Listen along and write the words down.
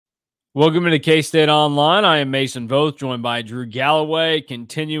Welcome to K-State Online. I am Mason Voth, joined by Drew Galloway,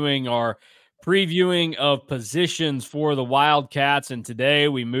 continuing our previewing of positions for the Wildcats. And today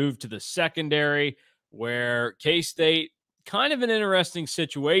we move to the secondary, where K-State, kind of an interesting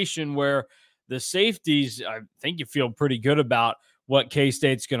situation where the safeties, I think you feel pretty good about what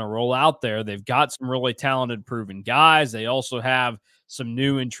K-State's going to roll out there. They've got some really talented, proven guys. They also have some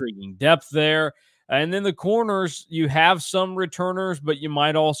new, intriguing depth there. And then the corners, you have some returners, but you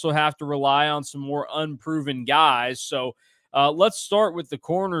might also have to rely on some more unproven guys. So let's start with the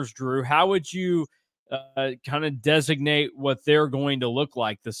corners, Drew. How would you kind of designate what they're going to look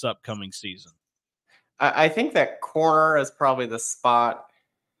like this upcoming season? I think that corner is probably the spot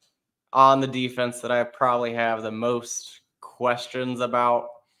on the defense that I probably have the most questions about,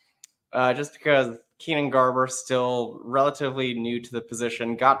 just because Keenan Garber still relatively new to the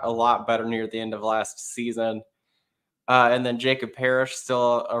position, got a lot better near the end of last season. And then Jacob Parrish,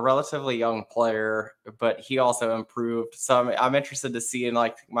 still a relatively young player, but he also improved. So I'm interested to see, and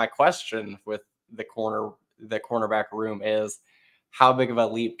like my question with the cornerback room is, how big of a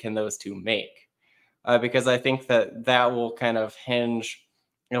leap can those two make? Because I think that will kind of hinge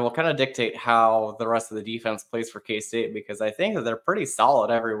and will kind of dictate how the rest of the defense plays for K-State, because I think that they're pretty solid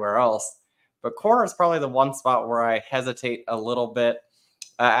everywhere else. But corner is probably the one spot where I hesitate a little bit.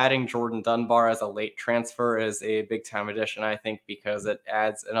 Adding Jordan Dunbar as a late transfer is a big time addition, I think, because it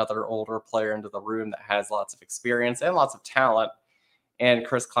adds another older player into the room that has lots of experience and lots of talent. And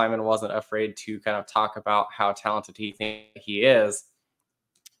Chris Kleiman wasn't afraid to kind of talk about how talented he thinks he is.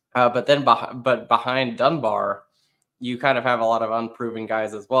 But behind Dunbar, you kind of have a lot of unproven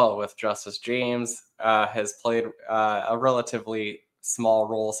guys as well. With Justice James, has played a relatively small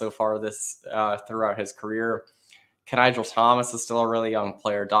role so far throughout his career. Kenigel Thomas is still a really young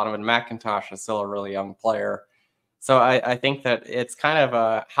player. Donovan McIntosh is still a really young player. So I think that it's kind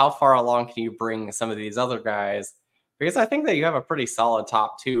of how far along can you bring some of these other guys? Because I think that you have a pretty solid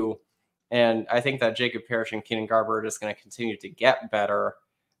top two. And I think that Jacob Parrish and Keenan Garber are just going to continue to get better.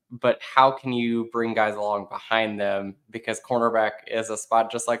 But how can you bring guys along behind them? Because cornerback is a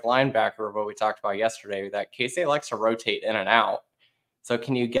spot just like linebacker, what we talked about yesterday, that K-State likes to rotate in and out. So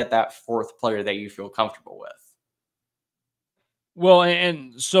can you get that fourth player that you feel comfortable with? Well,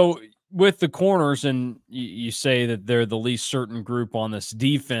 and so with the corners, and you say that they're the least certain group on this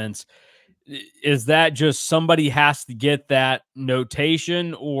defense. Is that just somebody has to get that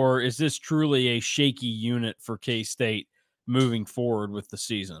notation, or is this truly a shaky unit for K-State moving forward with the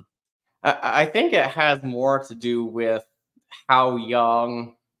season? I think it has more to do with how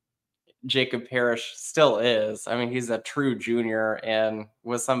young Jacob Parrish still is. I mean, he's a true junior and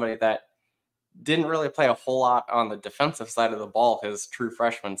was somebody that didn't really play a whole lot on the defensive side of the ball his true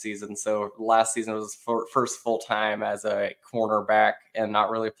freshman season. So last season was his first full time as a cornerback and not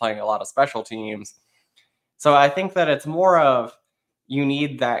really playing a lot of special teams. So I think that it's more of, you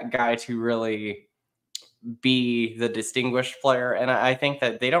need that guy to really be the distinguished player. And I think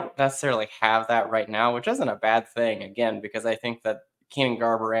that they don't necessarily have that right now, which isn't a bad thing, again, because I think that Keenan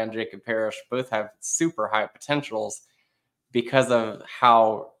Garber and Jacob Parrish both have super high potentials because of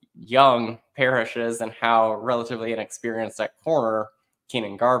how young Parrish is and how relatively inexperienced at corner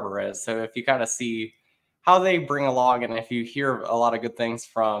Keenan Garber is. So if you kind of see how they bring along, and if you hear a lot of good things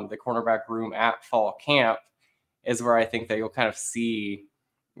from the cornerback room at fall camp, is where I think that you'll kind of see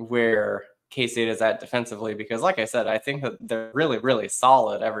where K-State is at defensively. Because like I said, I think that they're really, really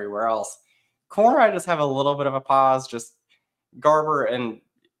solid everywhere else. Corner, I just have a little bit of a pause. Just Garber and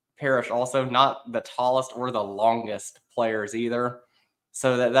Parrish also not the tallest or the longest players either.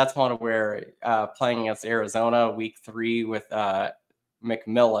 So that's one where playing against Arizona week 3 with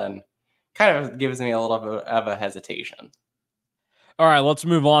McMillan kind of gives me a little bit of a hesitation. All right, let's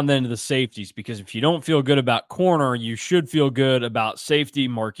move on then to the safeties, because if you don't feel good about corner, you should feel good about safety.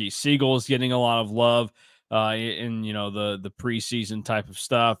 Marquis Siegel is getting a lot of love in the preseason type of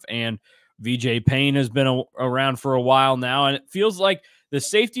stuff, and VJ Payne has been around for a while now, and it feels like the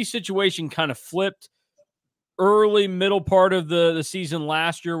safety situation kind of flipped early middle part of the season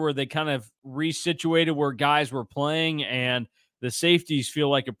last year, where they kind of resituated where guys were playing, and the safeties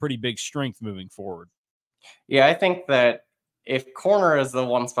feel like a pretty big strength moving forward. Yeah, I think that if corner is the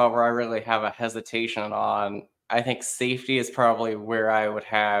one spot where I really have a hesitation on, I think safety is probably where I would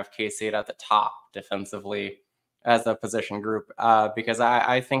have K-State at the top defensively as a position group, because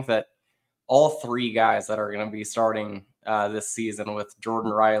I think that all three guys that are going to be starting this season with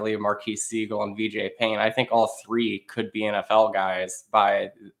Jordan Riley, Marquis Siegel, and VJ Payne, I think all three could be NFL guys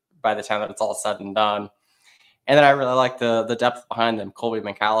by the time that it's all said and done. And then I really like the depth behind them. Colby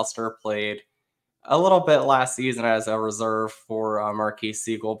McAllister played a little bit last season as a reserve for Marquis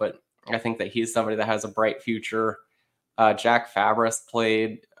Siegel, but I think that he's somebody that has a bright future. Jack Fabris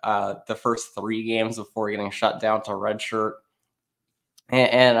played the first 3 games before getting shut down to redshirt.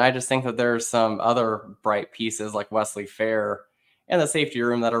 And I just think that there's some other bright pieces like Wesley Fair in the safety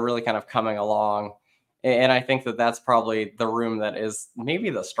room that are really kind of coming along. And I think that that's probably the room that is maybe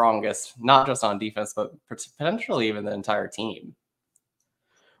the strongest, not just on defense, but potentially even the entire team.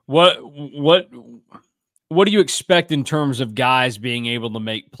 What do you expect in terms of guys being able to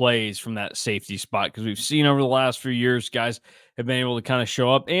make plays from that safety spot? Because we've seen over the last few years, guys have been able to kind of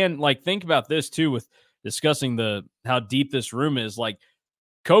show up. And like, think about this too, with discussing how deep this room is. Like,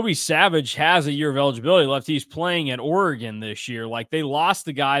 Kobe Savage has a year of eligibility left. He's playing at Oregon this year. Like, they lost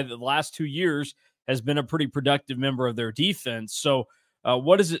the guy that the last 2 years has been a pretty productive member of their defense. So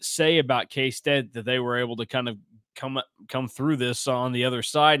what does it say about K-State that they were able to kind of come through this on the other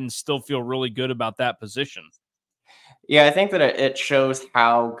side and still feel really good about that position? Yeah, I think that it shows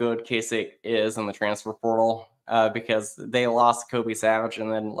how good K-State is in the transfer portal because they lost Kobe Savage,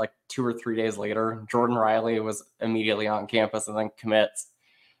 and then like 2 or 3 days later, Jordan Riley was immediately on campus and then commits.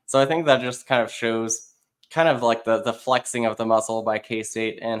 So I think that just kind of shows kind of like the flexing of the muscle by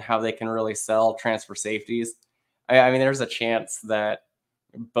K-State and how they can really sell transfer safeties. I mean, there's a chance that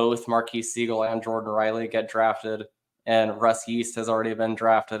both Marquise Siegel and Jordan Riley get drafted, and Russ Yeast has already been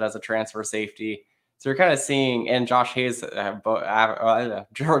drafted as a transfer safety. So you're kind of seeing, and Josh Hayes,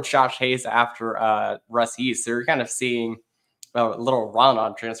 Josh Hayes after Russ Yeast. So you're kind of seeing a little run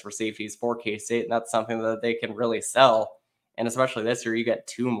on transfer safeties for K-State, and that's something that they can really sell. And especially this year, you get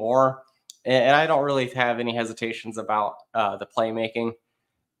 2 more. And I don't really have any hesitations about the playmaking.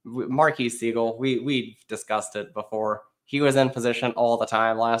 Marquise Siegel, we discussed it before. He was in position all the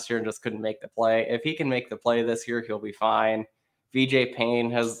time last year and just couldn't make the play. If he can make the play this year, he'll be fine. VJ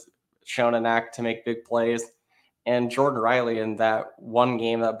Payne has shown a knack to make big plays. And Jordan Riley, in that one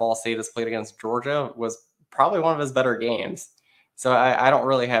game that Ball State has played against Georgia, was probably one of his better games. So I don't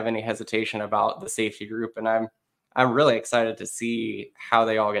really have any hesitation about the safety group, and I'm really excited to see how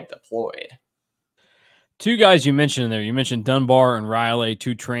they all get deployed. 2 guys you mentioned in there. You mentioned Dunbar and Riley,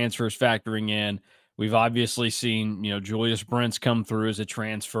 2 transfers factoring in. We've obviously seen, Julius Brents come through as a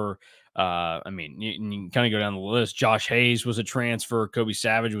transfer. I mean, you can kind of go down the list. Josh Hayes was a transfer. Kobe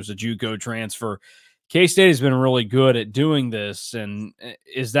Savage was a JUCO transfer. K-State has been really good at doing this. And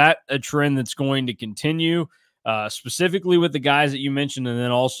is that a trend that's going to continue, specifically with the guys that you mentioned, and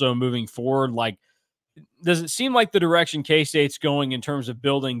then also moving forward? Like, does it seem like the direction K-State's going in terms of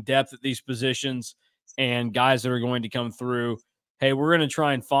building depth at these positions and guys that are going to come through? Hey, we're going to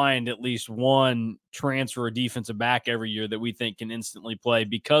try and find at least one transfer or defensive back every year that we think can instantly play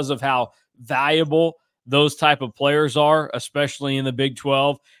because of how valuable those type of players are, especially in the Big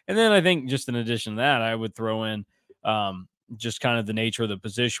 12. And then I think just in addition to that, I would throw in just kind of the nature of the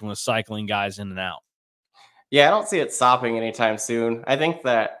position with cycling guys in and out. Yeah, I don't see it stopping anytime soon. I think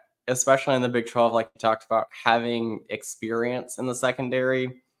that, especially in the Big 12, like you talked about, having experience in the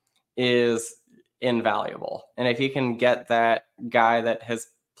secondary is invaluable. And if you can get that guy that has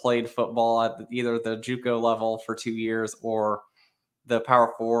played football at either the JUCO level for 2 years or the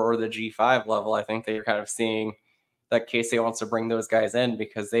Power 4 or the G5 level, I think that you're kind of seeing that K-State wants to bring those guys in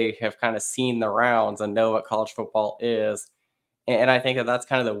because they have kind of seen the rounds and know what college football is. And I think that that's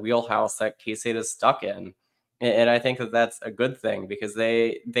kind of the wheelhouse that K-State is stuck in. And I think that that's a good thing because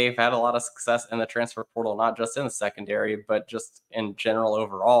they've had a lot of success in the transfer portal, not just in the secondary, but just in general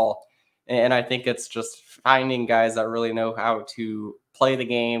overall. And I think it's just finding guys that really know how to play the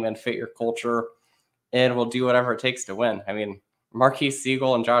game and fit your culture and will do whatever it takes to win. I mean, Marquise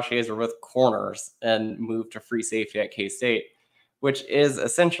Siegel and Josh Hayes were with corners and moved to free safety at K-State, which is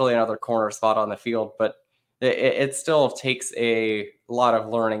essentially another corner spot on the field, but it still takes a lot of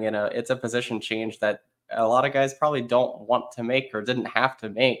learning, and it's a position change that a lot of guys probably don't want to make or didn't have to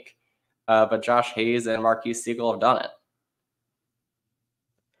make. But Josh Hayes and Marquise Siegel have done it.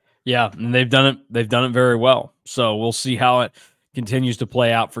 Yeah, and they've done it. They've done it very well. So we'll see how it continues to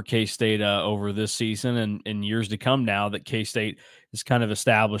play out for K-State over this season and in years to come. Now that K-State is kind of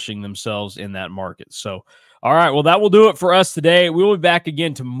establishing themselves in that market. So, all right, well, that will do it for us today. We will be back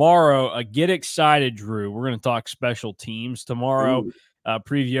again tomorrow. Get excited, Drew. We're going to talk special teams tomorrow.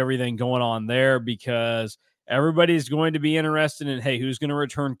 Preview everything going on there because everybody's going to be interested in, hey, who's going to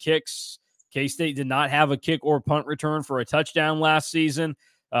return kicks? K-State did not have a kick or punt return for a touchdown last season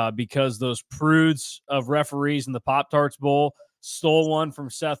because those prudes of referees in the Pop-Tarts Bowl stole one from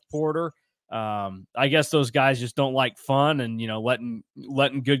Seth Porter. I guess those guys just don't like fun and,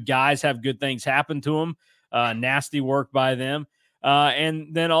 letting good guys have good things happen to them. Nasty work by them. And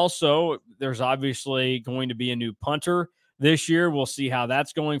then also there's obviously going to be a new punter this year. We'll see how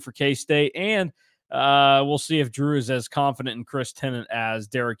that's going for K-State, and we'll see if Drew is as confident in Chris Tennant as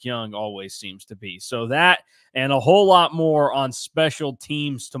Derek Young always seems to be. So that and a whole lot more on special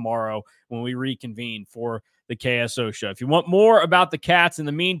teams tomorrow when we reconvene for the KSO show. If you want more about the Cats in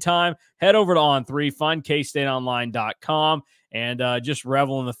the meantime, head over to On3, find KStateOnline.com, and just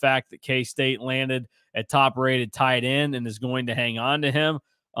revel in the fact that K-State landed a top-rated tight end and is going to hang on to him,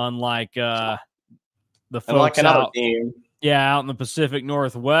 unlike the folks out. Team. Yeah, out in the Pacific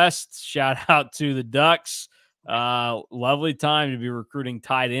Northwest. Shout out to the Ducks. Lovely time to be recruiting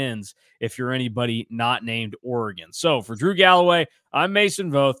tight ends if you're anybody not named Oregon. So for Drew Galloway, I'm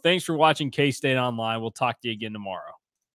Mason Voth. Thanks for watching K-State Online. We'll talk to you again tomorrow.